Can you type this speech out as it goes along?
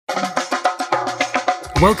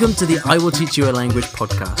Welcome to the I Will Teach You a Language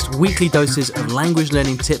podcast, weekly doses of language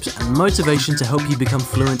learning tips and motivation to help you become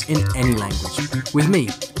fluent in any language. With me,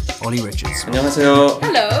 Ollie Richards. 안녕하세요.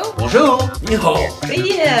 Hello. Bonjour. 你好.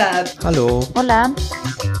 Привет. Hello. Hola.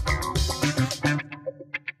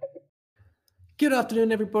 Good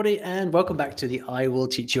afternoon, everybody, and welcome back to the I Will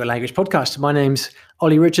Teach You a Language podcast. My name's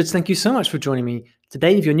Ollie Richards. Thank you so much for joining me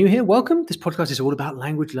today. If you're new here, welcome. This podcast is all about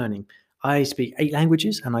language learning. I speak 8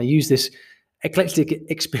 languages, and I use this eclectic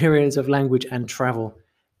experience of language and travel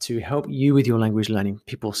to help you with your language learning.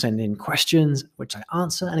 People send in questions, which I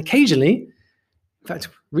answer, and occasionally, in fact,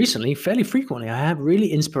 recently, fairly frequently, I have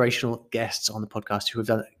really inspirational guests on the podcast who have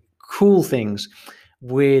done cool things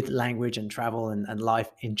with language and travel and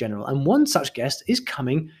life in general. And one such guest is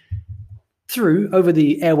coming through over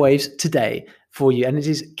the airwaves today for you, and it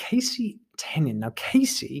is Casey Tenin. Now,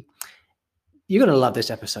 Casey, you're going to love this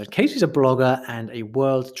episode. Casey's a blogger and a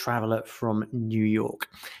world traveler from New York,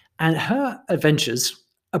 and her adventures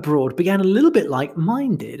abroad began a little bit like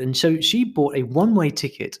mine did. And so she bought a one-way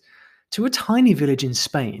ticket to a tiny village in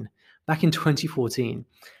Spain back in 2014.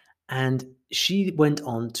 And she went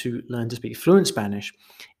on to learn to speak fluent Spanish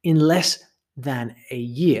in less than a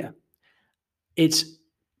year. It's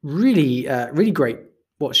really, really great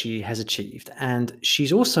what she has achieved. And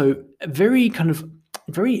she's also a very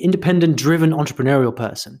independent, driven, entrepreneurial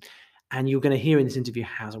person. And you're going to hear in this interview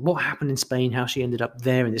what happened in Spain, how she ended up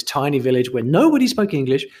there in this tiny village where nobody spoke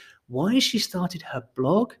English, why she started her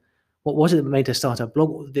blog, what was it that made her start her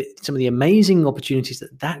blog, some of the amazing opportunities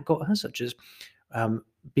that got her, such as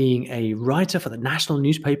being a writer for the national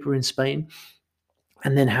newspaper in Spain,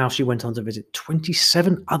 and then how she went on to visit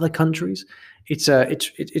 27 other countries. It's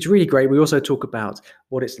really great. We also talk about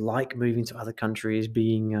what it's like moving to other countries,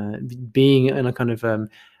 being in a kind of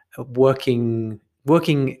working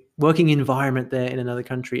environment there in another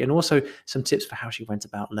country, and also some tips for how she went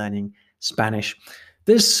about learning Spanish.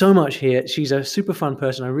 There's so much here. She's a super fun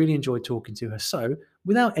person. I really enjoyed talking to her. So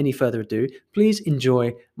without any further ado, please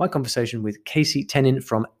enjoy my conversation with Casey Tenin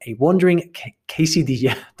from a wandering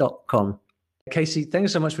quesadilla.com. Casey,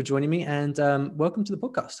 thanks so much for joining me, and welcome to the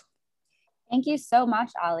podcast. Thank you so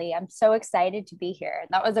much, Ollie. I'm so excited to be here.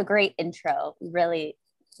 That was a great intro. Really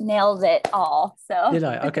nailed it all. So did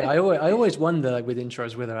I? Okay. I always wonder with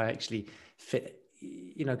intros whether I actually fit,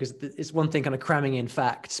 because it's one thing kind of cramming in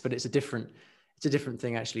facts, but it's a different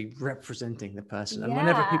thing actually representing the person. And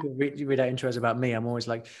whenever people read out intros about me, I'm always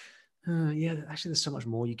like, yeah, actually there's so much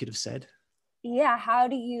more you could have said. Yeah. How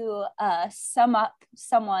do you sum up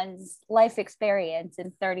someone's life experience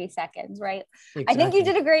in 30 seconds, right? Exactly. I think you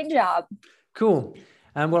did a great job. Cool.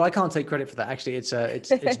 Well, I can't take credit for that. Actually, it's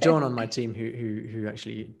John on my team who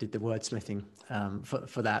actually did the wordsmithing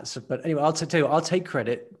for that. So, but anyway, I'll tell you, I'll take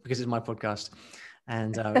credit because it's my podcast,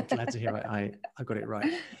 and I'm glad to hear I got it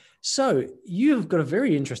right. So you've got a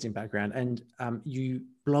very interesting background, and you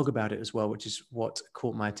blog about it as well, which is what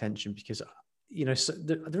caught my attention because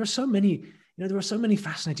there are so many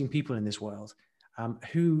fascinating people in this world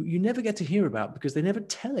who you never get to hear about because they never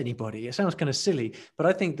tell anybody. It sounds kind of silly, but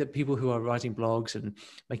I think that people who are writing blogs and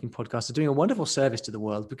making podcasts are doing a wonderful service to the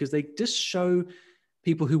world because they just show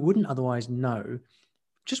people who wouldn't otherwise know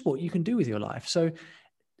just what you can do with your life. So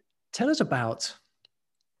tell us about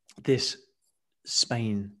this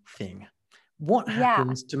Spain thing. What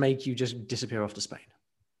happens to make you just disappear off to Spain?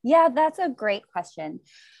 Yeah, that's a great question.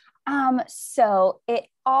 So it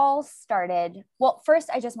all started, well,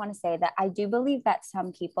 first I just want to say that I do believe that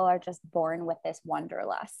some people are just born with this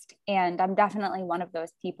wanderlust, and I'm definitely one of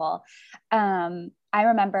those people. I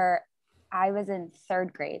remember I was in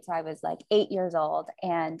 3rd grade, so I was like 8 years old,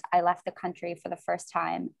 and I left the country for the first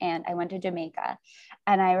time, and I went to Jamaica.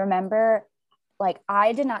 And I remember, like,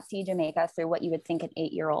 I did not see Jamaica through what you would think an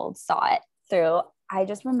 8-year-old saw it through. I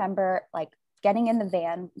just remember, like, getting in the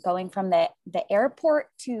van, going from the airport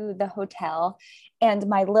to the hotel. And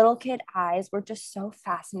my little kid eyes were just so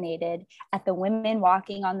fascinated at the women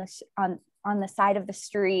walking on the side of the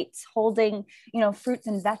streets, holding, fruits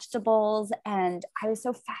and vegetables. And I was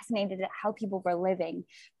so fascinated at how people were living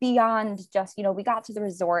beyond just, we got to the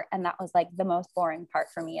resort, and that was like the most boring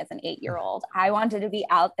part for me as an 8-year-old. I wanted to be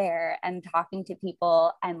out there and talking to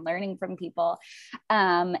people and learning from people.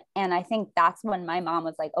 And I think that's when my mom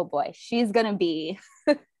was like, oh boy, she's going to be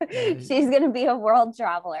a world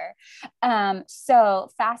traveler. So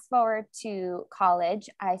fast forward to college,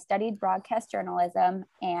 I studied broadcast journalism,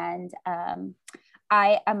 and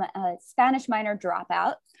I am a Spanish minor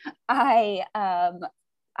dropout. I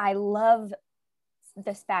love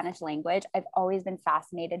the Spanish language. I've always been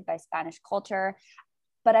fascinated by Spanish culture,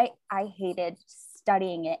 but I hated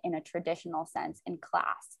studying it in a traditional sense in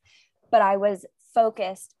class. but I was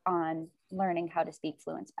focused on learning how to speak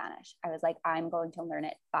fluent Spanish. I was like, I'm going to learn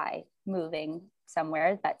it by moving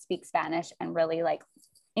somewhere that speaks Spanish and really like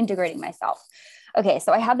integrating myself. Okay,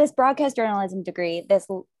 so I have this broadcast journalism degree, this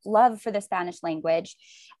love for the Spanish language.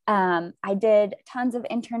 I did tons of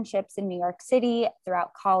internships in New York City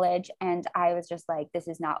throughout college, and I was just like, this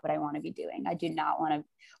is not what I want to be doing. I do not want to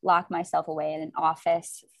lock myself away in an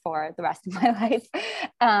office for the rest of my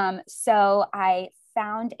life. So I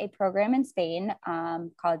found a program in Spain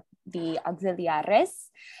called the Auxiliares,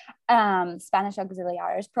 Spanish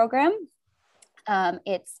Auxiliares program.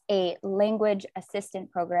 It's a language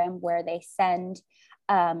assistant program where they send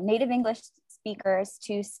native English speakers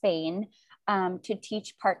to Spain to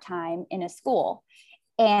teach part-time in a school.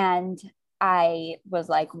 And I was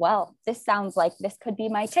like, well, this sounds like this could be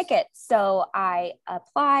my ticket. So I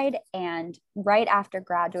applied, and right after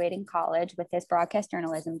graduating college with this broadcast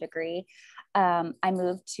journalism degree, I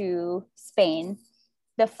moved to Spain.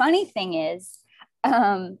 The funny thing is,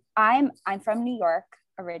 I'm from New York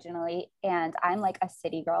originally, and I'm like a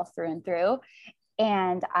city girl through and through.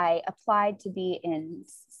 And I applied to be in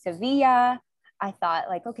Sevilla. I thought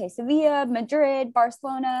like, okay, Sevilla, Madrid,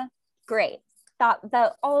 Barcelona, great. Thought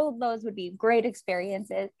that all of those would be great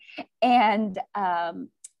experiences. And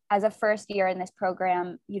as a first year in this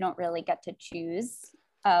program, you don't really get to choose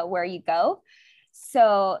where you go.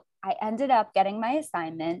 So I ended up getting my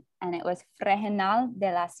assignment, and it was Fregenal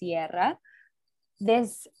de la Sierra.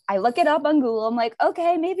 I look it up on Google. I'm like,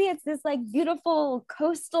 okay, maybe it's this like beautiful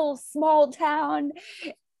coastal small town.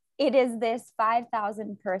 It is this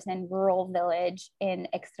 5,000 person rural village in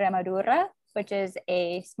Extremadura, which is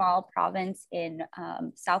a small province in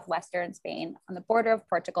southwestern Spain on the border of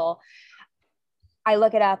Portugal. I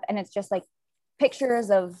look it up, and it's just like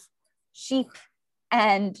pictures of sheep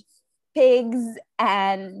and pigs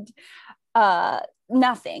and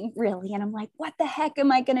nothing really. And I'm like, what the heck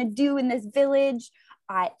am I going to do in this village?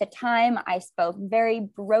 At the time, I spoke very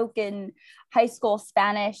broken high school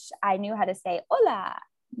Spanish. I knew how to say, hola,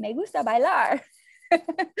 me gusta bailar.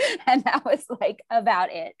 And that was like about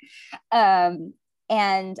it.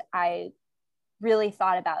 And I really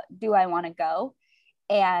thought about, do I want to go?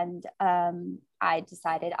 And I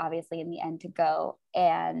decided, obviously, in the end to go.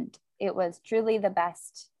 And it was truly the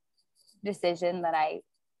best decision that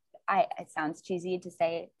it sounds cheesy to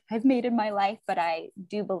say I've made in my life, but I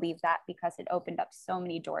do believe that, because it opened up so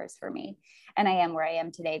many doors for me. And I am where I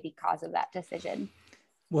am today because of that decision.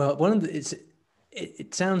 Well,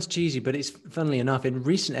 it sounds cheesy, but it's, funnily enough, in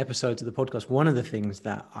recent episodes of the podcast, one of the things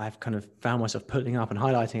that I've kind of found myself putting up and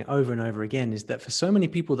highlighting over and over again is that for so many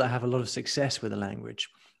people that have a lot of success with a language,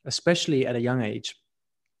 especially at a young age,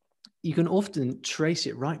 you can often trace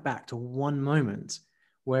it right back to one moment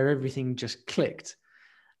where everything just clicked.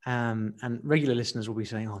 And regular listeners will be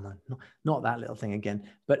saying, "Oh no, not that little thing again."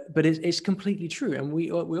 But it's completely true, and we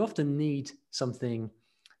often need something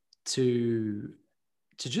to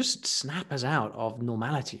just snap us out of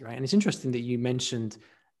normality, right? And it's interesting that you mentioned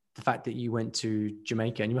the fact that you went to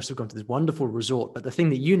Jamaica and you must have gone to this wonderful resort. But the thing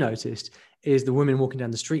that you noticed is the women walking down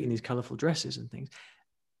the street in these colorful dresses and things.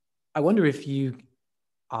 I wonder if you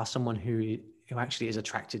are someone who actually is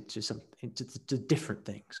attracted to to different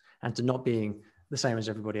things and to not being the same as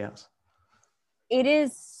everybody else. It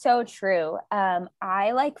is so true.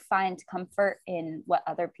 I like find comfort in what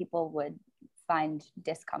other people would find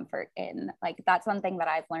discomfort in. Like, that's something that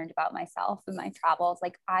I've learned about myself in my travels.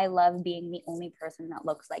 Like, I love being the only person that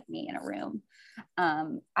looks like me in a room.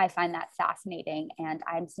 I find that fascinating, and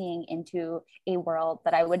I'm seeing into a world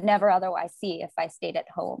that I would never otherwise see if I stayed at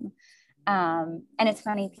home. And it's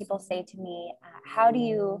funny, people say to me, how do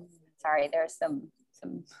you, sorry, there's some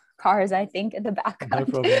cars, I think, in the background.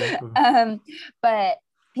 No problem. But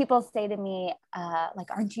people say to me, like,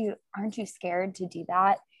 aren't you scared to do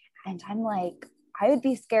that? And I'm like, I would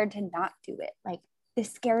be scared to not do it. Like, the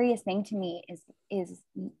scariest thing to me is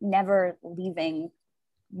never leaving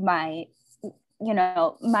my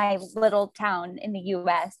little town in the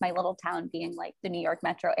US, my little town being like the New York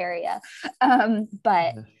metro area.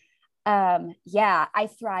 Yeah, I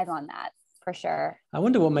thrive on that for sure. I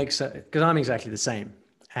wonder what makes it, because I'm exactly the same.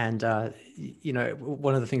 And,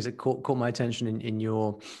 one of the things that caught my attention in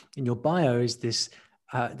your bio is this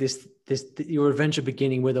your adventure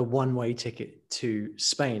beginning with a one-way ticket to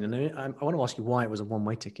Spain. And I want to ask you why it was a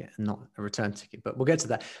one-way ticket and not a return ticket, but we'll get to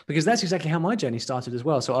that, because that's exactly how my journey started as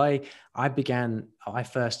well. So I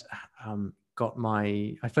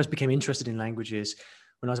first became interested in languages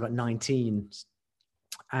when I was about 19,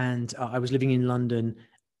 and I was living in London,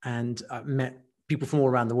 and I met people from all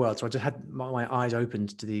around the world. So I just had my eyes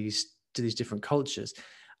opened to these different cultures.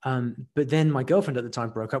 But then my girlfriend at the time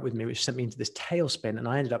broke up with me, which sent me into this tailspin, and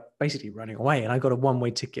I ended up basically running away. And I got a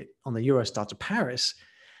one-way ticket on the Eurostar to Paris,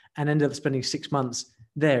 and ended up spending 6 months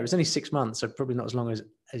there. It was only 6 months, so probably not as long as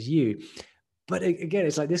you. But again,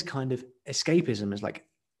 it's like this kind of escapism is like,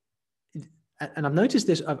 and I've noticed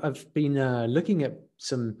this. I've been looking at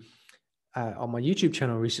some on my YouTube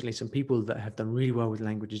channel recently, some people that have done really well with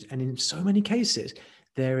languages, and in so many cases,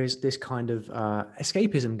 there is this kind of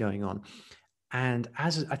escapism going on. And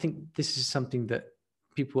as I think this is something that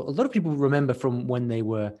a lot of people remember from when they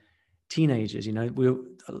were teenagers. You know,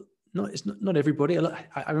 it's not everybody.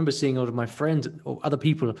 I remember seeing a lot of my friends or other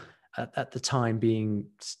people at the time being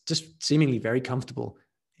just seemingly very comfortable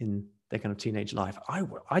in their kind of teenage life.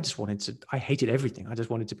 I just I hated everything. I just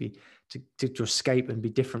wanted to escape and be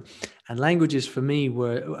different. And languages for me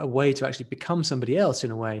were a way to actually become somebody else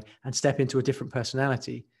in a way and step into a different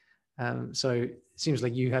personality. So it seems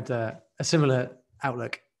like you had a similar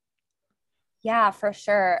outlook. Yeah, for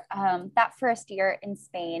sure. That first year in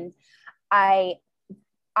Spain, I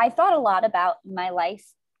thought a lot about my life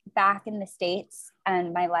back in the States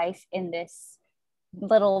and my life in this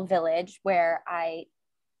little village where I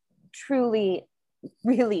truly,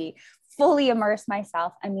 really fully immersed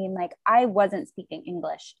myself. I mean, like, I wasn't speaking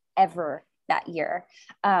English ever that year.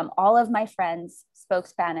 All of my friends spoke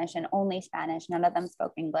Spanish and only Spanish. None of them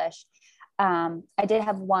spoke English. I did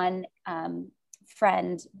have one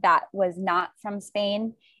friend that was not from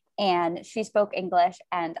Spain, and she spoke English,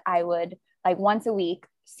 and I would, like, once a week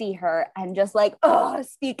see her and just like, oh,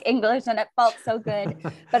 speak English, and it felt so good.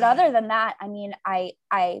 But other than that, I mean,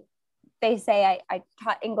 they say I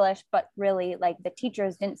taught English, but really, like, the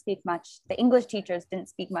teachers didn't speak much. The English teachers didn't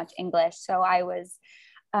speak much English. So I was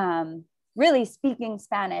really speaking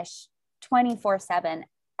Spanish 24/7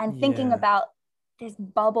 and thinking about this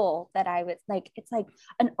bubble that I was like, it's like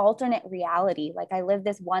an alternate reality. Like, I lived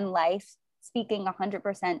this one life speaking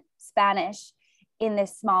 100% Spanish in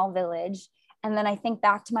this small village. And then I think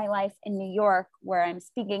back to my life in New York, where I'm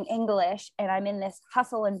speaking English and I'm in this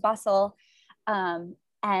hustle and bustle.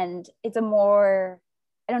 And it's a more,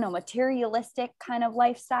 I don't know, materialistic kind of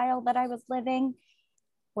lifestyle that I was living.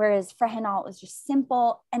 Whereas for Henal, it was just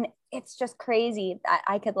simple. And it's just crazy that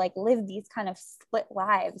I could, like, live these kind of split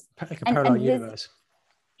lives. Like a parallel universe.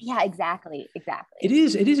 Yeah, exactly. It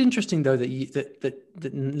is interesting though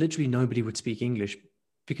that literally nobody would speak English,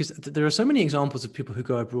 because there are so many examples of people who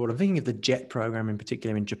go abroad. I'm thinking of the JET program in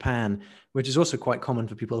particular in Japan, which is also quite common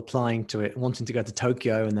for people applying to it, wanting to go to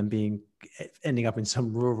Tokyo and then ending up in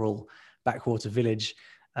some rural backwater village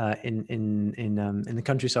in the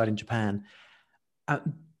countryside in Japan.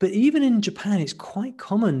 But even in Japan, it's quite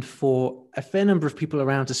common for a fair number of people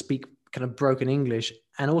around to speak kind of broken English,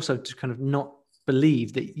 and also to kind of not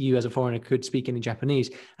believe that you as a foreigner could speak any Japanese.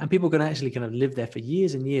 And people can actually kind of live there for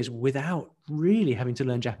years and years without really having to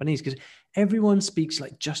learn Japanese, because everyone speaks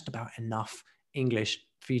like just about enough English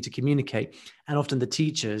for you to communicate. And often the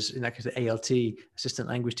teachers, in that case, the ALT, assistant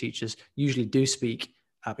language teachers, usually do speak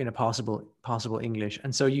in a passable English.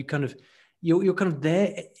 And so you're kind of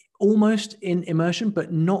there almost in immersion,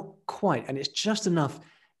 but not quite. And it's just enough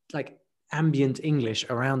like ambient English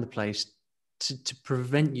around the place to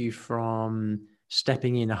prevent you from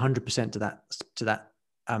stepping in 100% to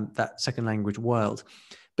that second language world.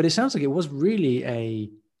 But it sounds like it was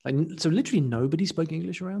really so literally nobody spoke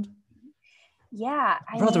English around. Yeah.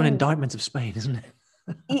 Rather an indictment of Spain, isn't it?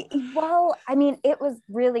 Well, I mean, it was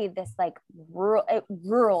really this like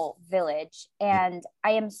rural village. And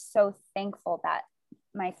I am so thankful that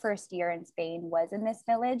my first year in Spain was in this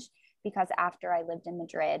village, because after I lived in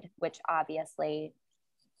Madrid, which obviously,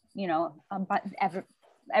 you know,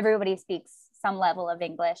 everybody speaks some level of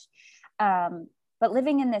English. But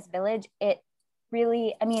living in this village, it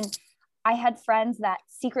really, I mean, I had friends that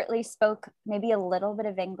secretly spoke maybe a little bit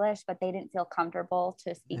of English, but they didn't feel comfortable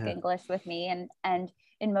to speak English with me. And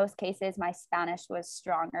in most cases, my Spanish was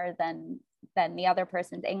stronger than the other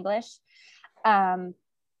person's English.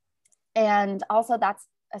 And also that's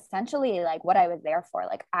essentially like what I was there for.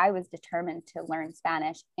 Like, I was determined to learn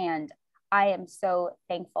Spanish, and I am so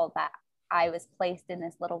thankful that I was placed in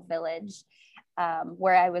this little village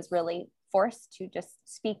where I was really forced to just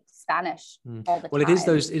speak Spanish all the time. Well, it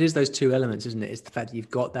is those two elements, isn't it? It's the fact that you've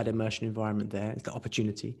got that immersion environment there, it's the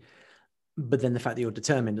opportunity, but then the fact that you're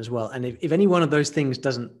determined as well. And if any one of those things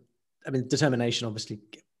doesn't, I mean, determination obviously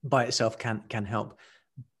by itself can help,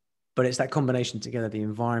 but it's that combination together, the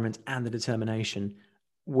environment and the determination,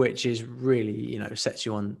 which is really, you know, sets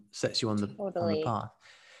you on the path.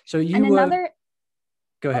 So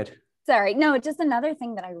go ahead. Sorry. No, just another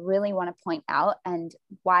thing that I really want to point out, and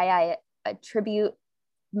why I attribute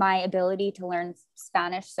my ability to learn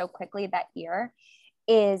Spanish so quickly that year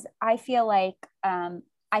is I feel like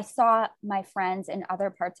I saw my friends in other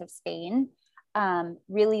parts of Spain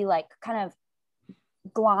really like kind of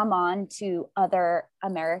glom on to other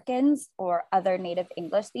Americans or other native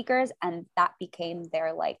English speakers. And that became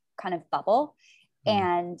their like kind of bubble.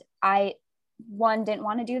 And I, one, didn't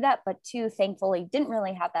want to do that, but two, thankfully didn't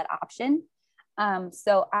really have that option.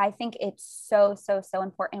 So I think it's so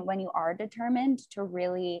important when you are determined to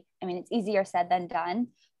really, I mean, it's easier said than done,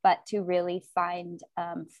 but to really find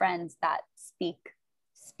friends that speak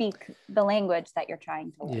the language that you're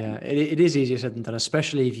trying to learn. Yeah, it is easier said than done,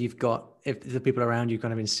 especially if the people around you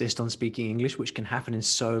kind of insist on speaking English, which can happen in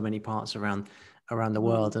so many parts around the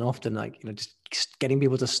world. And often, like, you know, just getting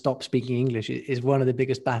people to stop speaking English is one of the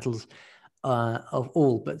biggest battles of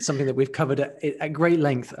all, but something that we've covered at great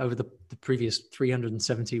length over the previous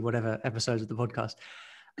 370 whatever episodes of the podcast.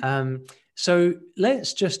 So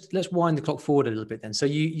let's wind the clock forward a little bit then. So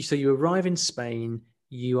you arrive in Spain.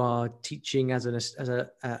 You are teaching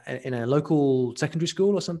in a local secondary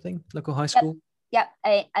school or something, local high school. Yep,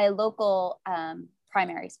 a local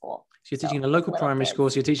primary school. So you're teaching in a local primary school.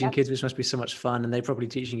 So you're teaching Yep. kids, which must be so much fun, and they're probably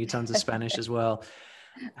teaching you tons of Spanish as well.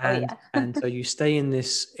 And Oh, yeah. and so you stay in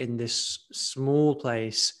this small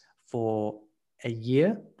place for a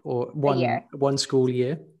year or one school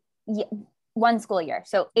year. Yeah, one school year,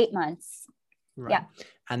 so 8 months. Right. Yeah.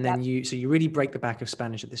 And then you really break the back of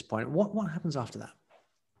Spanish at this point. What happens after that?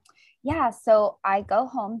 Yeah, so I go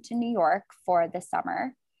home to New York for the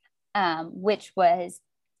summer, which was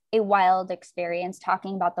a wild experience,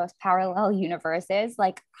 talking about those parallel universes,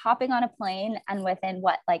 like hopping on a plane and within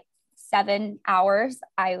 7 hours,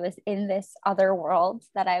 I was in this other world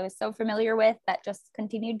that I was so familiar with that just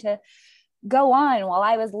continued to go on while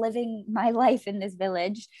I was living my life in this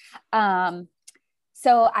village.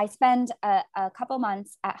 So I spend a couple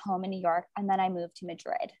months at home in New York, and then I moved to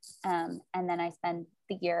Madrid. And then I spend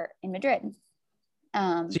the year in Madrid.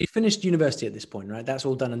 So you finished university at this point, right? That's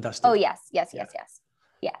all done and dusted. Oh, yes.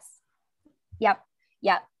 Yep.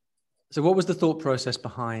 So what was the thought process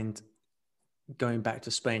behind going back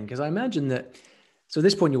to Spain? Because I imagine that, so at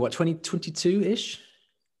this point you're what, 22-ish?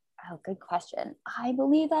 Oh, good question. I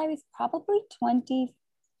believe I was probably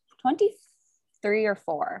 23 or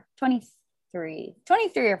 4.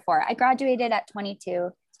 I graduated at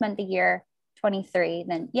 22, spent the year 23,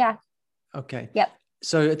 then yeah. Okay. Yep.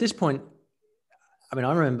 So at this point, I mean,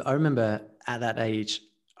 I remember at that age,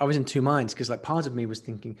 I was in two minds, because like part of me was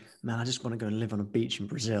thinking, man, I just want to go and live on a beach in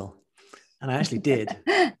Brazil. And I actually did.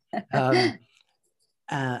 And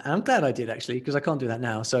I'm glad I did, actually, because I can't do that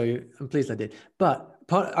now. So I'm pleased I did. But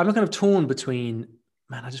I'm kind of torn between,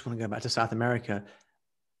 man, I just want to go back to South America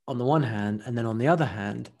on the one hand, and then on the other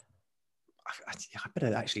hand, I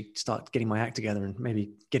better actually start getting my act together and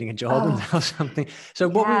maybe getting a job or something. So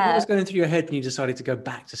what was going through your head when you decided to go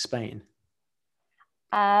back to Spain?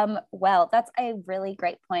 Well, that's a really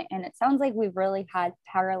great point. And it sounds like we've really had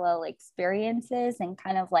parallel experiences and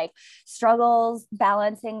kind of like struggles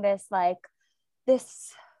balancing this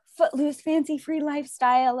footloose, fancy free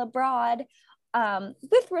lifestyle abroad,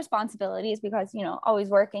 with responsibilities because, you know, always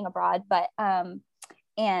working abroad, but,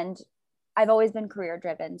 and I've always been career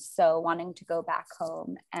driven. So wanting to go back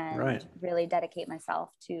home and really dedicate myself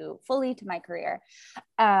fully to my career.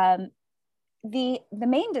 The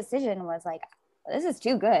main decision was like, this is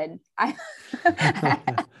too good. I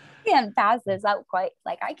can't pass this up quite.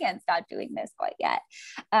 Like, I can't stop doing this quite yet.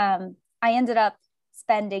 I ended up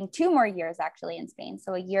spending 2 more years actually in Spain.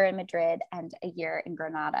 So a year in Madrid and a year in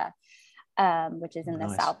Granada, which is in the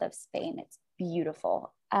south of Spain. It's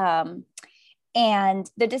beautiful. And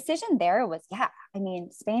the decision there was, I mean,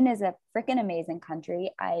 Spain is a freaking amazing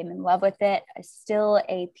country. I'm in love with it. Still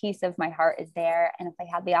a piece of my heart is there. And if I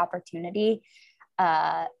had the opportunity,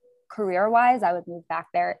 career-wise, I would move back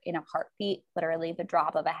there in a heartbeat, literally the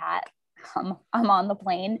drop of a hat. I'm on the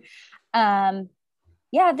plane. The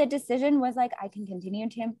decision was like, I can continue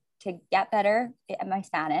to get better at my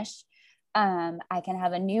Spanish. I can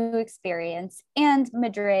have a new experience, and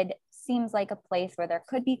Madrid seems like a place where there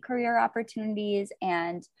could be career opportunities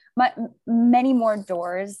and many more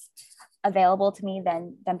doors available to me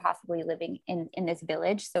than possibly living in this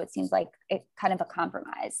village. So it seems like it kind of a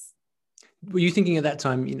compromise. Were you thinking at that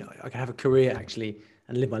time, you know, I can have a career actually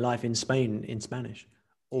and live my life in Spain in Spanish?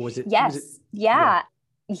 Or was it? Yes. Yeah.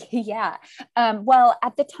 Well,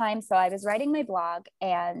 at the time, so I was writing my blog,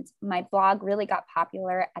 and my blog really got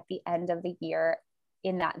popular at the end of the year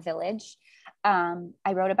in that village.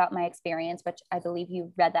 I wrote about my experience, which I believe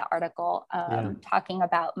you read that article, talking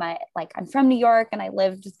about I'm from New York and I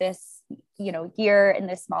lived this year in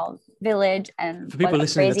this small village and For people what a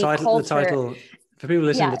listening, crazy culture. for people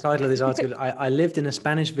listening, Yeah. the title of this article, I lived in a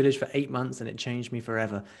Spanish village for 8 months and it changed me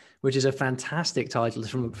forever, which is a fantastic title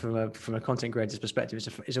from a content creator's perspective.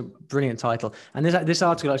 It's a brilliant title. And this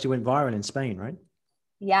article actually went viral in Spain, right?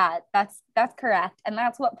 Yeah, that's correct. And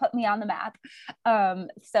that's what put me on the map.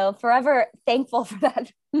 So forever thankful for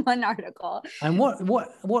that one article. And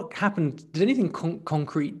what happened? Did anything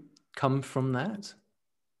concrete come from that?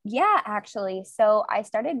 Yeah, actually. So I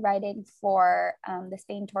started writing for the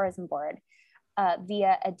Spain Tourism Board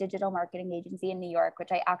via a digital marketing agency in New York,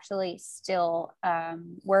 which I actually still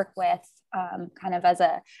work with kind of as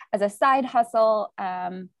a side hustle.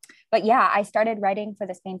 But yeah, I started writing for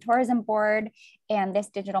the Spain Tourism Board, and this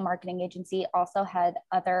digital marketing agency also had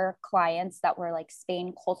other clients that were like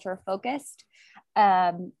Spain culture focused.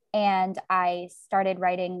 And I started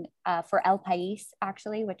writing for El País,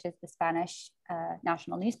 actually, which is the Spanish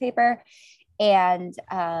national newspaper. And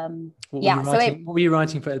what were you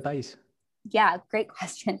writing for El País? Yeah, great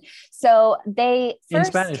question. So they in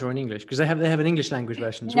Spanish or in English, because they have an English language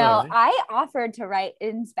version as well. No, right? I offered to write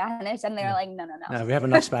in Spanish, and they're like, no. No, we have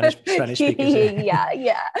enough Spanish speakers.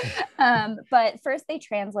 Yeah. But first, they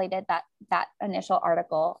translated that initial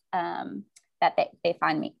article that they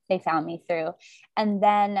found me through, and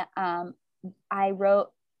then I wrote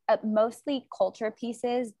mostly culture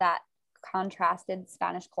pieces that contrasted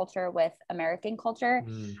Spanish culture with American culture.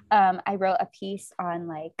 I wrote a piece on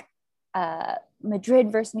like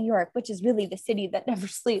Madrid versus New York, which is really the city that never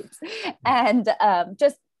sleeps, and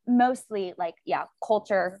just mostly like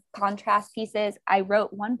culture contrast pieces. I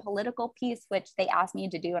wrote one political piece which they asked me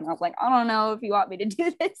to do, and I was like, I don't know if you want me to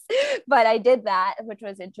do this, but I did that, which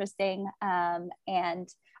was interesting, and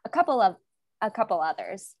a couple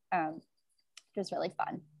others, which was really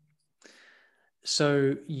fun.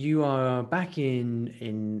 So you are back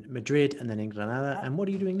in Madrid and then in Granada, and what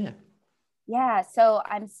are you doing there? Yeah, so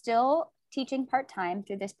I'm still teaching part-time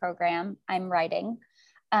through this program. I'm writing,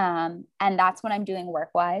 and that's what I'm doing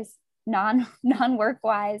work-wise.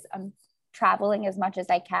 Non-work-wise, I'm traveling as much as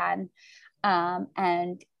I can,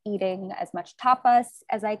 and eating as much tapas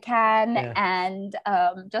as I can, and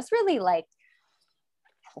just really like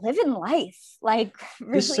living life. Like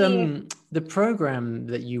really. The program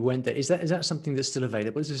that you went there, is that something that's still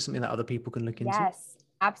available? Is this something that other people can look into? Yes,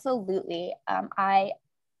 absolutely. I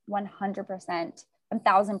 100%,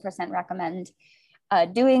 1000% recommend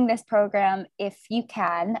doing this program if you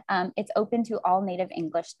can. It's open to all native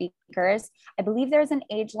English speakers. I believe there's an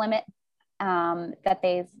age limit that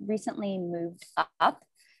they've recently moved up.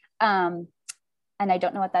 And I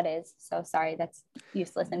don't know what that is. So sorry, that's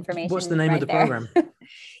useless information. What's the name of the program?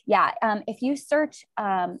 Yeah. If you search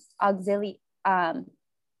auxiliares,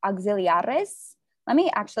 let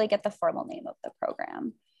me actually get the formal name of the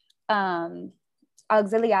program.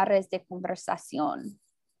 Auxiliares de Conversación.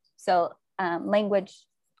 So language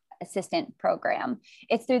assistant program.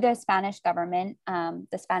 It's through the Spanish government,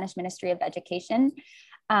 the Spanish Ministry of Education.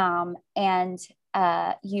 And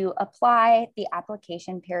you apply. The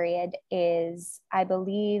application period is, I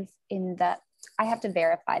believe, I have to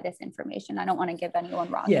verify this information. I don't want to give anyone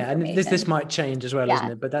wrong information. And this might change as well,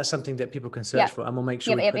 isn't it? But that's something that people can search for, and we'll make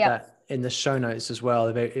sure we put that in the show notes as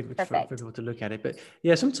well for people to look at it. But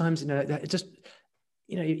yeah, sometimes it just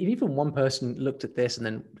if even one person looked at this and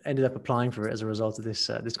then ended up applying for it as a result of this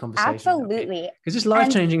conversation. Absolutely, because it's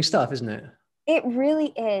life-changing stuff, isn't it? It really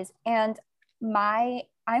is, and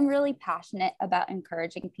I'm really passionate about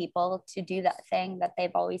encouraging people to do that thing that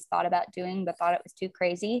they've always thought about doing, but thought it was too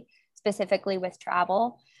crazy, specifically with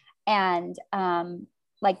travel. And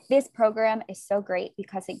like this program is so great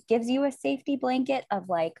because it gives you a safety blanket of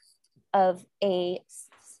a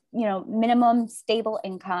minimum stable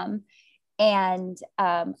income and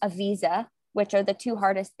a visa, which are the two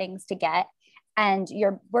hardest things to get. And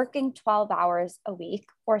you're working 12 hours a week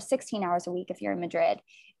or 16 hours a week if you're in Madrid.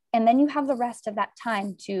 And then you have the rest of that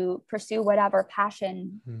time to pursue whatever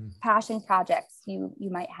passion projects you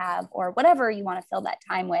might have, or whatever you want to fill that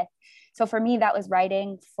time with. So for me, that was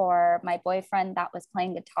writing. For my boyfriend, that was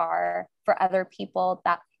playing guitar. For other people,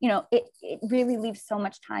 that, it really leaves so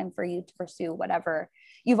much time for you to pursue whatever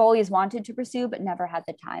you've always wanted to pursue, but never had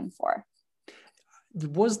the time for.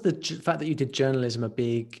 Was the fact that you did journalism a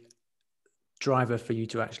big driver for you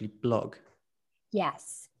to actually blog?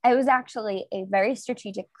 Yes. It was actually a very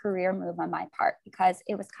strategic career move on my part, because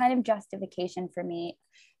it was kind of justification for me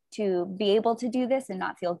to be able to do this and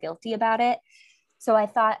not feel guilty about it. So I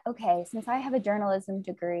thought, okay, since I have a journalism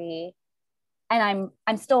degree and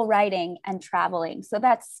I'm still writing and traveling, so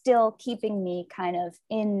that's still keeping me kind of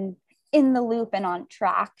in in the loop and on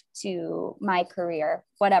track to my career,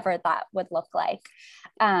 whatever that would look like.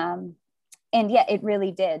 And yeah, it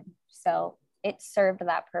really did. So it served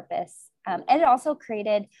that purpose. And it also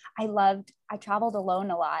created, I traveled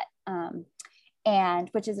alone a lot. And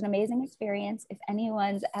which is an amazing experience. If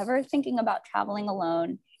anyone's ever thinking about traveling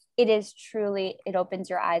alone, it is truly, it opens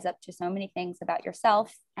your eyes up to so many things about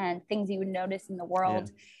yourself and things you would notice in the world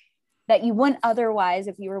that you wouldn't otherwise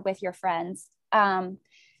if you were with your friends.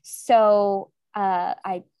 So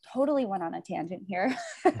I totally went on a tangent here.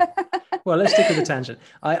 Well, let's stick with the tangent.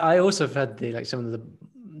 I also have had the, like, some of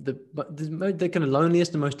the kind of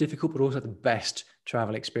loneliest and most difficult, but also the best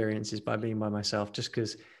travel experiences by being by myself, just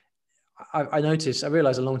because I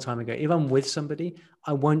realized a long time ago, if I'm with somebody,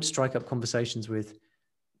 I won't strike up conversations with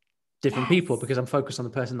different people because I'm focused on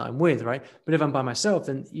the person that I'm with, right? But if I'm by myself,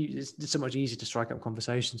 then it's so much easier to strike up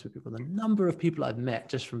conversations with people. The number of people I've met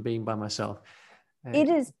just from being by myself. It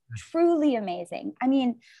is truly amazing. I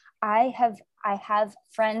mean, I have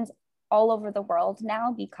friends all over the world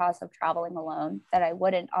now because of traveling alone that I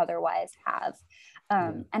wouldn't otherwise have.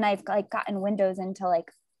 And I've like gotten windows into,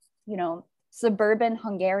 like, you know, suburban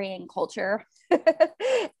Hungarian culture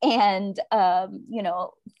and, you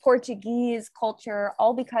know, Portuguese culture,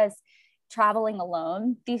 all because traveling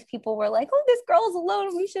alone, these people were like, oh, this girl's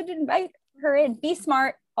alone, we should invite her in. Be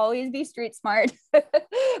smart, always be street smart.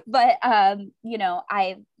 But, you know,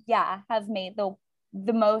 I have made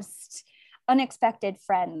the most unexpected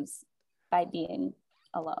friends by being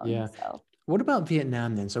alone. Yeah. So what about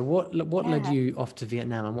Vietnam then? So what led you off to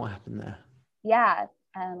Vietnam, and what happened there? Yeah.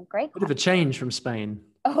 Great Bit of a change from Spain.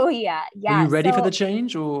 Oh yeah. Were you ready for the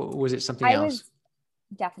change, or was it something else? I was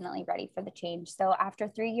definitely ready for the change. So after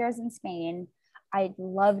 3 years in Spain, I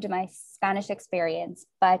loved my Spanish experience,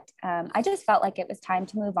 but I just felt like it was time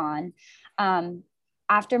to move on.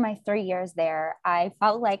 After my 3 years there, I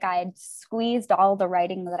felt like I had squeezed all the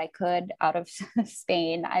writing that I could out of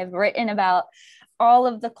Spain. I've written about all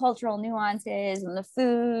of the cultural nuances and the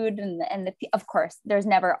food and of course, there's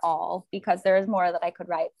never all, because there is more that I could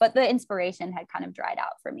write, but the inspiration had kind of dried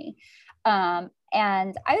out for me. And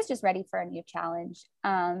I was just ready for a new challenge.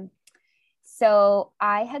 So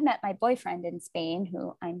I had met my boyfriend in Spain,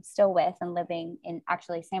 who I'm still with and living in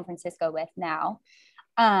actually San Francisco with now.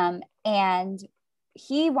 And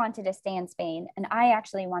he wanted to stay in Spain, and I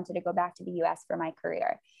actually wanted to go back to the US for my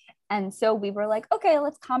career. And so we were like, okay,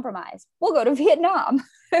 let's compromise. We'll go to Vietnam.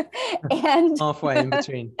 And halfway in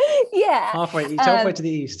between. Yeah. Halfway to the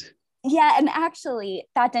east. Yeah. And actually,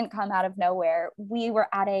 that didn't come out of nowhere. We were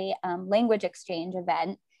at a language exchange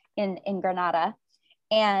event in Granada,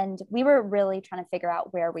 and we were really trying to figure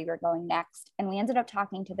out where we were going next. And we ended up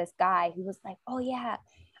talking to this guy who was like, oh, yeah,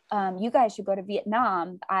 you guys should go to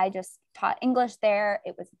Vietnam. I just taught English there.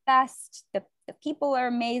 It was the best. The people are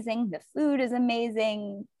amazing. The food is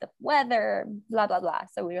amazing. The weather, blah, blah, blah.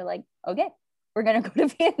 So we were like, okay, we're going to go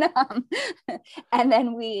to Vietnam. And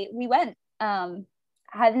then we went.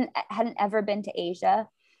 Hadn't ever been to Asia.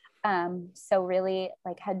 So really,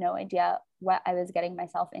 like, had no idea what I was getting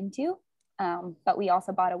myself into. But we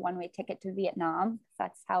also bought a one-way ticket to Vietnam.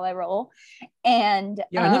 That's how I roll. And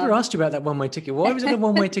I never asked you about that one-way ticket. Why was it a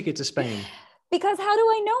one-way ticket to Spain? Because how do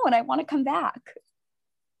I know when I want to come back?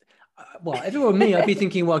 Well, if it were me, I'd be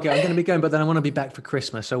thinking, well, okay, I'm going to be going, but then I want to be back for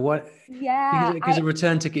Christmas. So what? Yeah. Because a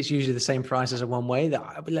return ticket's usually the same price as a one-way.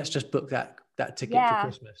 Let's just book that ticket for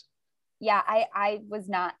Christmas. Yeah, I was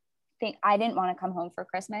not I didn't want to come home for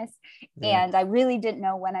Christmas, and I really didn't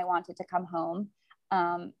know when I wanted to come home.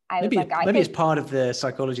 Maybe it's part of the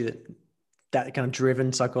psychology that kind of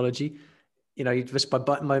driven psychology. You know, just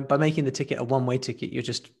by making the ticket a one-way ticket, you're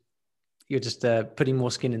just putting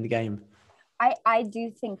more skin in the game. I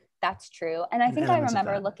do think that's true, and I think I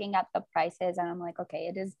remember looking at the prices, and I'm like,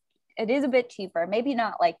 okay, it is a bit cheaper. Maybe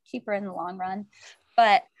not like cheaper in the long run,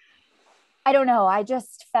 but I don't know. I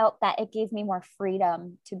just felt that it gave me more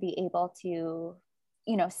freedom to be able to,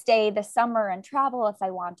 you know, stay the summer and travel if I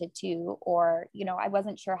wanted to, or, you know, I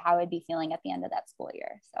wasn't sure how I'd be feeling at the end of that school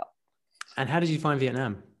year. So. And how did you find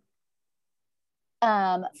Vietnam?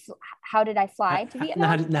 How did I fly to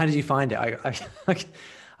Vietnam? How did you find it?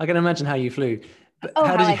 I can imagine how you flew. But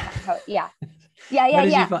how was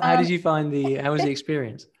the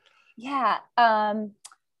experience? Yeah.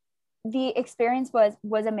 The experience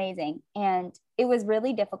was amazing, and it was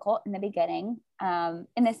really difficult in the beginning.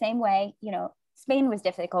 In the same way, you know, Spain was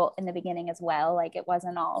difficult in the beginning as well. Like, it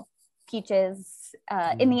wasn't all peaches.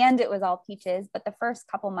 In the end, it was all peaches, but the first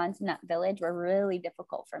couple months in that village were really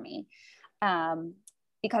difficult for me,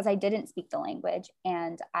 because I didn't speak the language,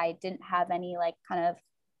 and I didn't have any, like, kind of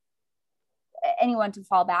anyone to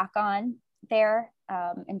fall back on. there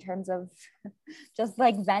in terms of just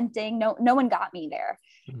like venting. No one got me there.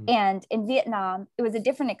 Mm-hmm. And in Vietnam, it was a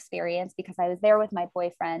different experience because I was there with my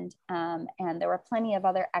boyfriend, and there were plenty of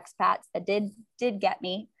other expats that did get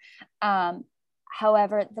me.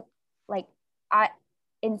 However,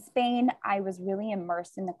 in Spain, I was really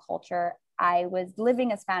immersed in the culture. I was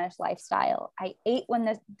living a Spanish lifestyle. I ate when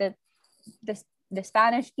the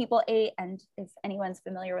Spanish people ate. And if anyone's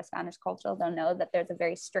familiar with Spanish culture, they'll know that there's a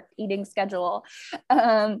very strict eating schedule.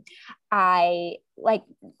 I like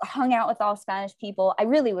hung out with all Spanish people. I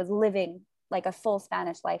really was living like a full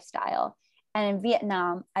Spanish lifestyle. And in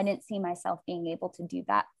Vietnam, I didn't see myself being able to do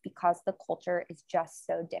that because the culture is just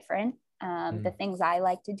so different. The things I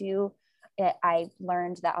like to do, I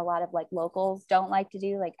learned that a lot of like locals don't like to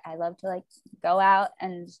do. Like I love to like go out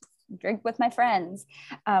and drink with my friends,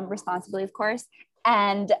 responsibly, of course.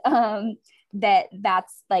 And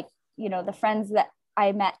that's like, you know, the friends that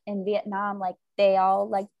I met in Vietnam, like they all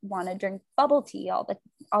like want to drink bubble tea all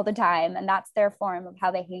the time. And that's their form of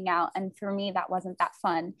how they hang out. And for me, that wasn't that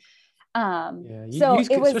fun. So youth,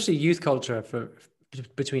 especially youth culture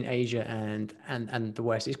between Asia and the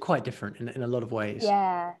West is quite different in a lot of ways.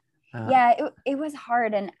 It was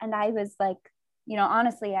hard. And I was like, you know,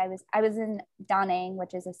 honestly, I was in Da Nang,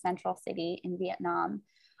 which is a central city in Vietnam,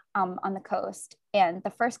 on the coast. And the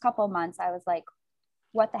first couple of months I was like,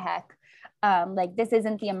 what the heck? Like, this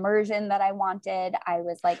isn't the immersion that I wanted. I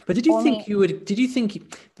was like, but did you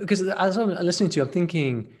think, because as I'm listening to you, I'm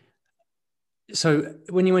thinking, so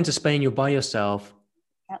when you went to Spain, you're by yourself,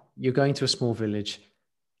 yep. You're going to a small village.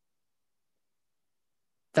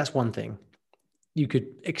 That's one thing you could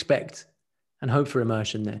expect and hope for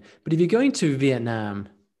immersion there. But if you're going to Vietnam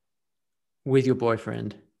with your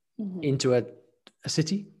boyfriend into a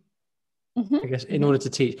city, I guess, in order to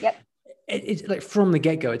teach, yep. It's like from the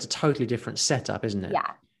get-go, it's a totally different setup, isn't it?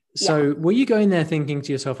 Yeah. So were you going there thinking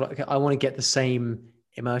to yourself, like, okay, I want to get the same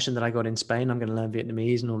immersion that I got in Spain. I'm going to learn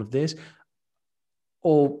Vietnamese and all of this.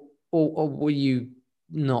 Or were you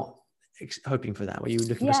not hoping for that? Were you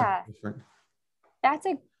looking for something different? That's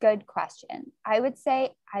a good question. I would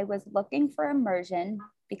say I was looking for immersion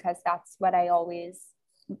because that's what I always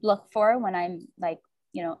look for when I'm like,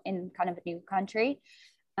 you know, in kind of a new country.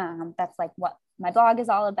 That's like what my blog is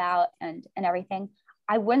all about and everything.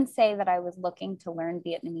 I wouldn't say that I was looking to learn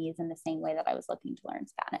Vietnamese in the same way that I was looking to learn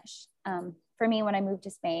Spanish. For me, when I moved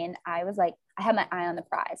to Spain, I was like, I had my eye on the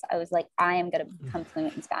prize. I was like, I am going to become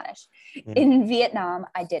fluent in Spanish. Yeah. In Vietnam,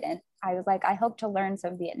 I didn't. I was like, I hope to learn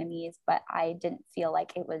some Vietnamese, but I didn't feel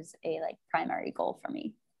like it was a like primary goal for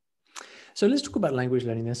me. So let's talk about language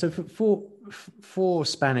learning there. So for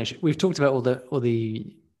Spanish, we've talked about all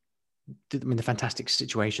the fantastic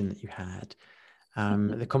situation that you had,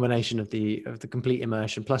 the combination of the complete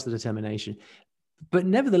immersion plus the determination. But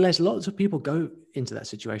nevertheless, lots of people go into that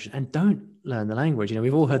situation and don't learn the language. You know,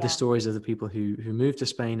 we've all heard the stories of the people who move to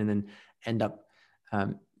Spain and then end up,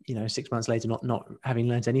 6 months later not having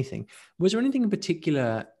learned anything. Was there anything in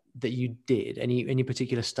particular that you did, any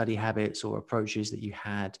particular study habits or approaches that you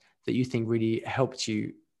had that you think really helped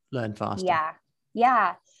you learn faster?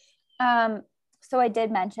 Yeah. So I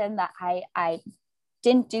did mention that I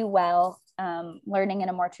didn't do well learning in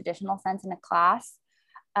a more traditional sense in a class.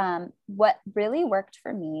 What really worked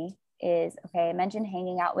for me is, okay, I mentioned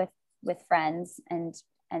hanging out with friends and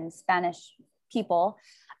Spanish people.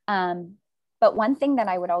 But one thing that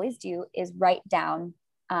I would always do is write down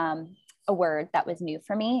a word that was new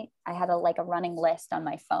for me. I had a running list on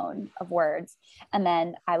my phone of words, and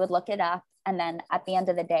then I would look it up. And then at the end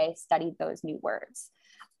of the day, study those new words.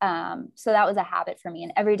 So that was a habit for me.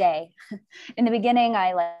 And every day in the beginning,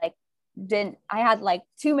 I had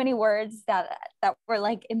too many words that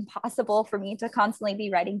were impossible for me to constantly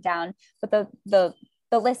be writing down, but the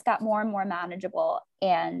list got more and more manageable,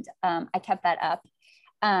 and I kept that up.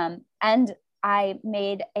 And I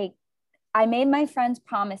made my friends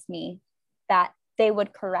promise me that they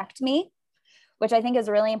would correct me, which I think is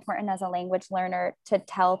really important as a language learner, to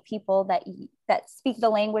tell people that speak the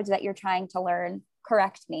language that you're trying to learn,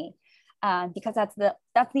 correct me, because that's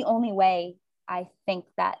the only way I think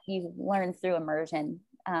that you learn through immersion.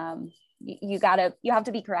 You have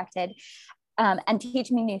to be corrected, and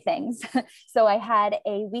teach me new things. So I had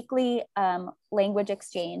a weekly language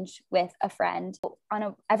exchange with a friend.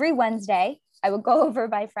 Every Wednesday, I would go over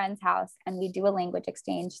my friend's house and we do a language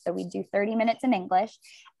exchange. So we do 30 minutes in English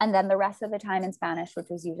and then the rest of the time in Spanish, which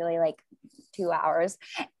was usually 2 hours.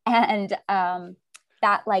 And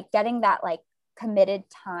getting that committed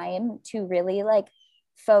time to really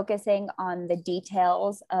focusing on the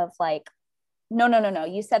details of no,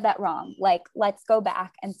 you said that wrong. Let's go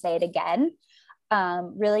back and say it again.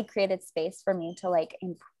 really created space for me to like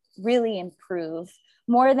really improve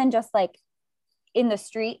more than just like in the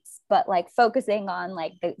streets, but like focusing on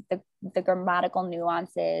like the grammatical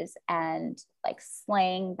nuances and like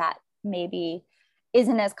slang that maybe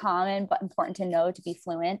isn't as common but important to know to be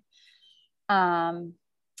fluent.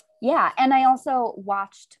 Yeah, and I also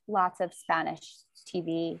watched lots of Spanish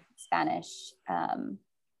TV, Spanish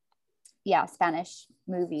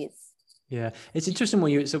movies. Yeah, it's interesting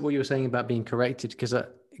what you were saying about being corrected, because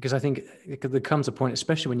I think there comes a point,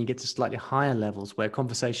 especially when you get to slightly higher levels, where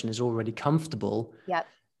conversation is already comfortable. Yep.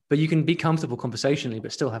 But you can be comfortable conversationally,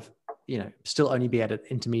 but still have, still only be at an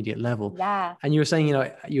intermediate level. Yeah. And you were saying,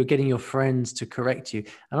 you're getting your friends to correct you,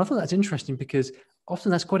 and I thought that's interesting, because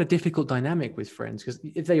often that's quite a difficult dynamic with friends, because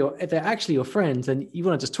if they're actually your friends, then you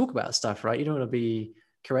want to just talk about stuff, right? You don't want to be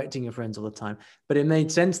correcting your friends all the time. But it made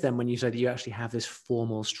sense then when you said that you actually have this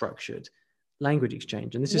formal, structured language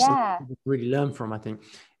exchange. And this is something you really learn from, I think,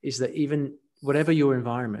 is that even whatever your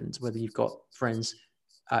environment, whether you've got friends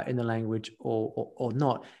in the language or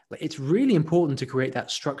not, it's really important to create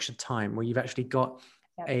that structured time where you've actually got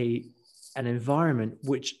an environment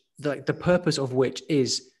which the purpose of which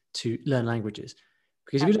is to learn languages.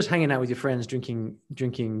 Because if you're just hanging out with your friends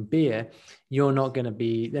drinking beer, they're not going to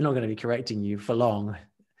be correcting you for long.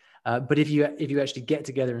 But if you actually get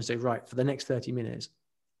together and say, right, for the next 30 minutes,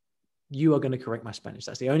 you are going to correct my Spanish.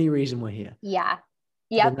 That's the only reason we're here. Yeah.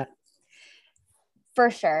 Yep.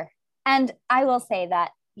 For sure. And I will say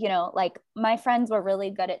that, like my friends were really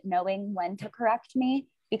good at knowing when to correct me,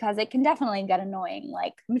 because it can definitely get annoying.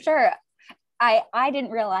 Like, I'm sure I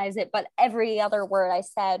didn't realize it, but every other word I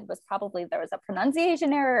said was probably, there was a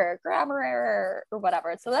pronunciation error or grammar error or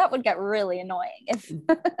whatever. So that would get really annoying.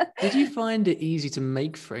 Did you find it easy to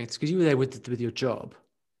make friends? Because you were there with your job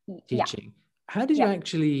teaching. Yeah. How did you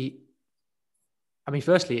actually, I mean,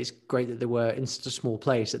 firstly, it's great that there were, in such a small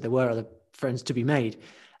place, that there were other friends to be made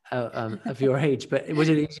of your age, but was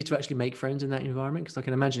it easy to actually make friends in that environment? Because I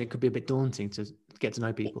can imagine it could be a bit daunting to get to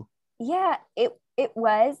know people. Yeah, it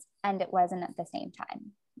was, and it wasn't at the same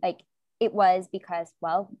time. Like, it was because,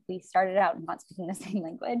 well, we started out not speaking the same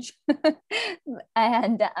language.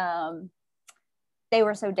 And they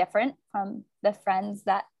were so different from the friends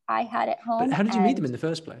that I had at home. But how did you meet them in the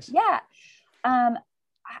first place? Yeah.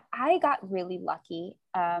 I got really lucky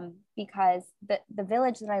because the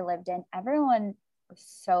village that I lived in, everyone was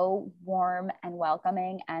so warm and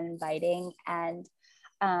welcoming and inviting. And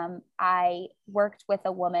I worked with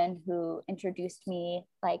a woman who introduced me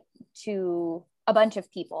like to a bunch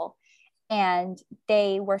of people, and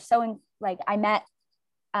they were so I met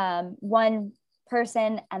one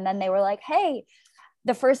person, and then they were like, hey,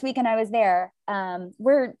 the first weekend I was there,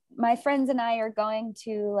 my friends and I are going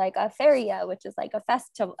to like a feria, which is like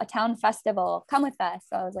a town festival. Come with us.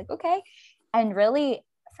 So I was like, okay. And really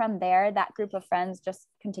from there, that group of friends just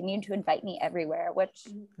continued to invite me everywhere, which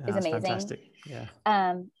is amazing. Fantastic. Yeah.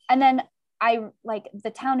 And then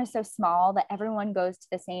the town is so small that everyone goes to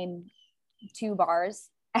the same 2 bars.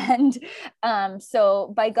 And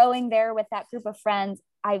so by going there with that group of friends,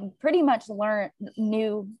 I pretty much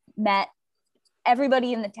met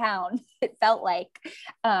everybody in the town, it felt like,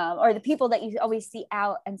 or the people that you always see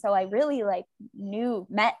out. And so I really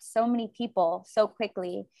met so many people so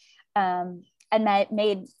quickly, and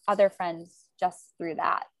made other friends just through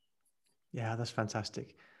that. Yeah, that's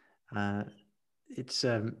fantastic. It's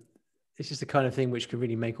just the kind of thing which can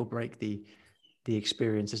really make or break the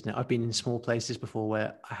experience, isn't it? I've been in small places before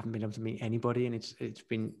where I haven't been able to meet anybody, and it's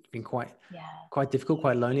been quite difficult,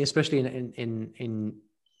 quite lonely, especially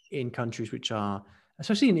in countries which are,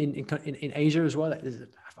 especially in Asia as well.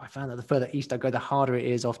 I found that the further east I go, the harder it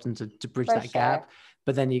is often to bridge that gap.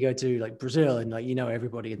 But then you go to like Brazil, and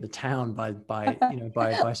everybody in the town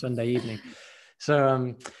by Sunday evening.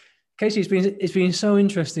 So Casey, it's been so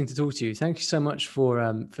interesting to talk to you. Thank you so much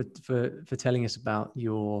for telling us about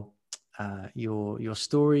your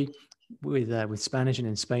story with Spanish and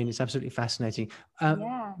in Spain. It's absolutely fascinating.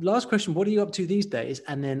 Last question: what are you up to these days?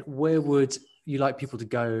 And then where would you like people to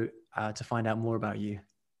go to find out more about you?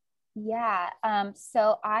 Yeah.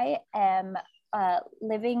 So I am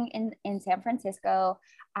living in San Francisco.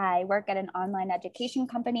 I work at an online education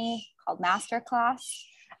company called Masterclass.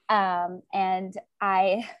 And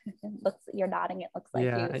you're nodding. It looks like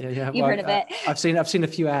you've heard of it. I've seen a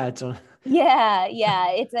few ads on. Yeah.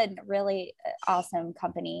 It's a really awesome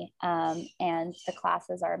company. And the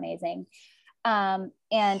classes are amazing. And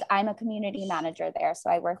I'm a community manager there. So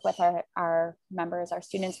I work with our members, our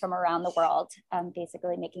students from around the world,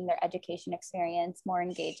 basically making their education experience more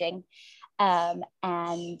engaging.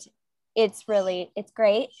 And it's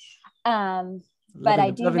great. but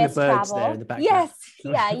I do miss travel. There in the background. Yes.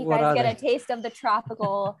 Yeah. You guys get a taste of the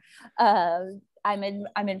tropical, I'm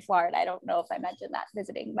in Florida. I don't know if I mentioned that,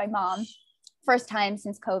 visiting my mom. First time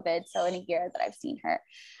since COVID. So in a year that I've seen her.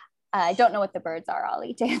 I don't know what the birds are,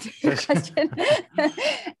 Ollie, to answer your question.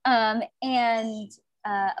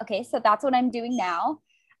 Okay, so that's what I'm doing now.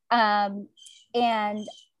 And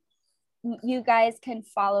you guys can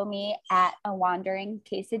follow me at A Wandering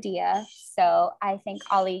Quesadilla. So I think,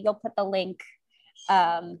 Ollie, you'll put the link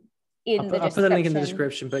I'll put the link in the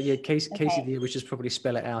description, but yeah, Quesadilla, which is probably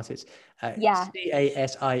spell it out. It's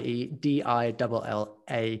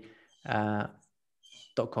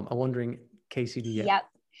CASIEDILLA.com. A Wandering Quesadilla. Yep.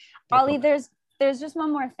 Ollie, there's just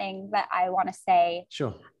one more thing that I want to say.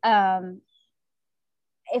 Sure.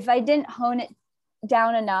 If I didn't hone it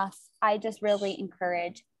down enough, I just really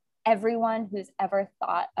encourage everyone who's ever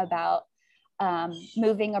thought about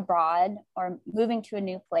moving abroad or moving to a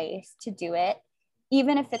new place to do it.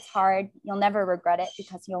 Even if it's hard, you'll never regret it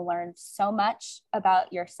because you'll learn so much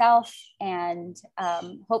about yourself and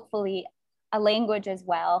hopefully a language as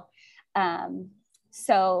well.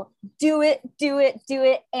 So do it,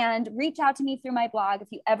 and reach out to me through my blog if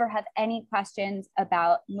you ever have any questions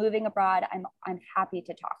about moving abroad. I'm happy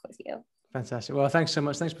to talk with you. Fantastic. Well, thanks so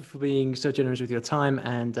much. Thanks for being so generous with your time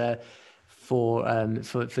and for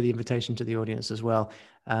the invitation to the audience as well.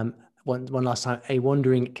 One last time,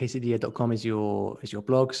 awanderingquesadilla.com is your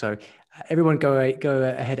blog. So everyone go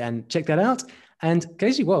ahead and check that out. And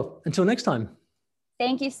Casey, well, until next time.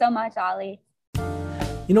 Thank you so much, Ollie.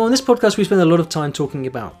 You know, on this podcast, we spend a lot of time talking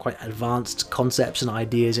about quite advanced concepts and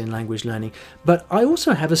ideas in language learning, but I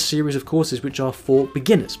also have a series of courses which are for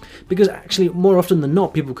beginners, because actually more often than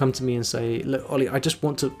not, people come to me and say, look, Ollie, I just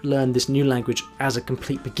want to learn this new language as a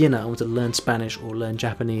complete beginner. I want to learn Spanish or learn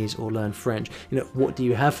Japanese or learn French. You know, what do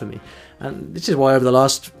you have for me? And this is why over the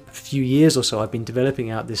last few years or so, I've been developing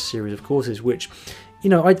out this series of courses, which, you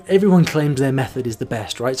know, everyone claims their method is the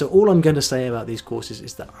best, right? So all I'm going to say about these courses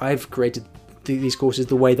is that I've created these courses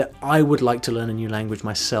the way that I would like to learn a new language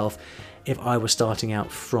myself if I was starting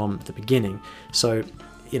out from the beginning. So,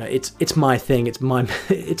 you know, it's my thing, it's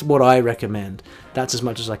what I recommend. That's as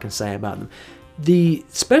much as I can say about them. The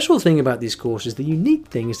special thing about these courses, the unique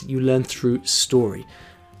thing, is that you learn through story.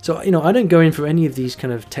 So, you know, I don't go in for any of these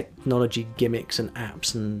kind of technology gimmicks and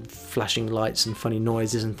apps and flashing lights and funny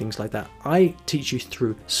noises and things like that. I teach you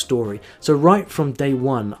through story. So right from day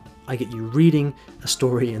one, I get you reading a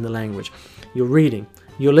story in the language. You're reading,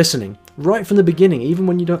 you're listening, right from the beginning, even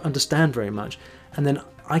when you don't understand very much. And then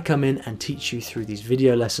I come in and teach you through these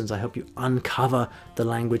video lessons. I help you uncover the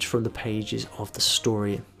language from the pages of the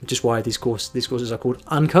story, which is why these courses are called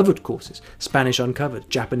uncovered courses. Spanish uncovered,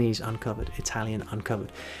 Japanese uncovered, Italian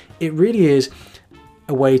uncovered. It really is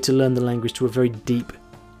a way to learn the language to a very deep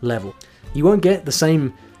level. You won't get the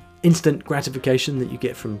same instant gratification that you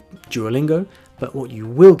get from Duolingo, but what you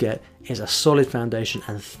will get is a solid foundation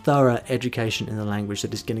and thorough education in the language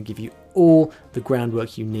that is going to give you all the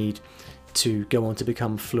groundwork you need to go on to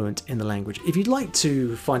become fluent in the language. If you'd like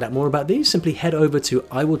to find out more about these, simply head over to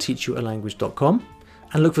iwillteachyoualanguage.com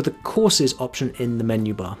and look for the courses option in the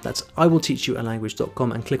menu bar. That's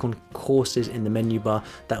iwillteachyoualanguage.com and click on courses in the menu bar.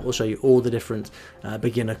 That will show you all the different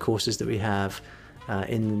beginner courses that we have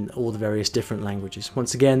in all the various different languages.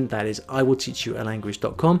 Once again, that is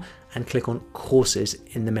iwillteachyoualanguage.com and click on courses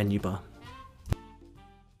in the menu bar.